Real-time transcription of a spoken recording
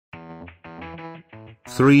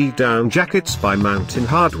3 down jackets by Mountain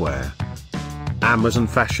Hardwear. Amazon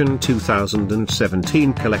Fashion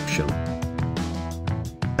 2017 collection.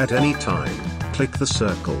 At any time, click the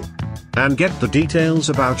circle and get the details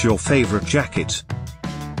about your favorite jacket.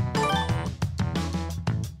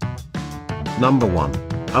 Number 1.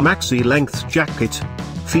 A maxi length jacket,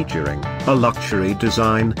 featuring a luxury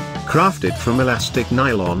design, crafted from elastic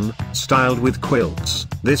nylon, styled with quilts.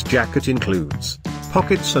 This jacket includes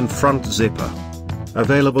pockets and front zipper.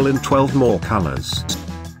 Available in 12 more colors.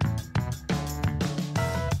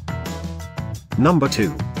 Number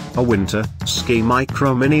 2. A winter ski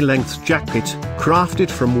micro mini length jacket, crafted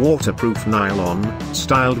from waterproof nylon,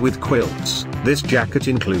 styled with quilts. This jacket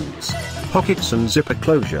includes pockets and zipper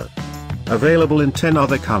closure. Available in 10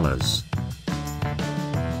 other colors.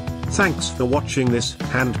 Thanks for watching this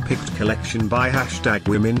hand-picked collection by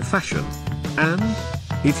 #womensFashion. And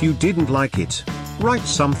if you didn't like it, write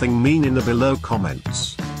something mean in the below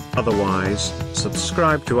comments. Otherwise,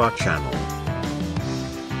 subscribe to our channel.